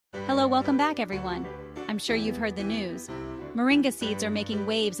Hello, welcome back everyone. I'm sure you've heard the news. Moringa seeds are making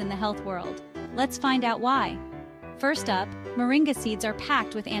waves in the health world. Let's find out why. First up, moringa seeds are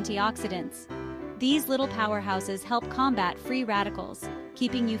packed with antioxidants. These little powerhouses help combat free radicals,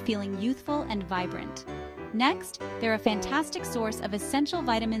 keeping you feeling youthful and vibrant. Next, they're a fantastic source of essential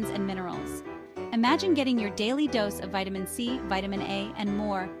vitamins and minerals. Imagine getting your daily dose of vitamin C, vitamin A, and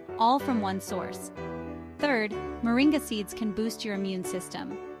more, all from one source. Third, moringa seeds can boost your immune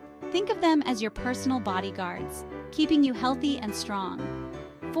system. Think of them as your personal bodyguards, keeping you healthy and strong.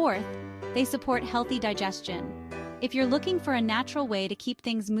 Fourth, they support healthy digestion. If you're looking for a natural way to keep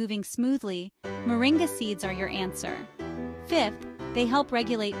things moving smoothly, moringa seeds are your answer. Fifth, they help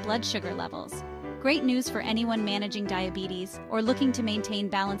regulate blood sugar levels. Great news for anyone managing diabetes or looking to maintain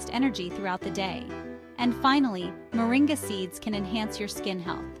balanced energy throughout the day. And finally, moringa seeds can enhance your skin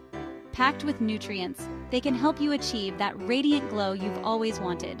health. Packed with nutrients, they can help you achieve that radiant glow you've always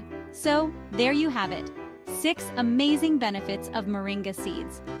wanted. So, there you have it. 6 amazing benefits of moringa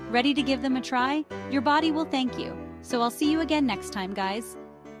seeds. Ready to give them a try? Your body will thank you. So I'll see you again next time, guys.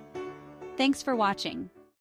 Thanks for watching.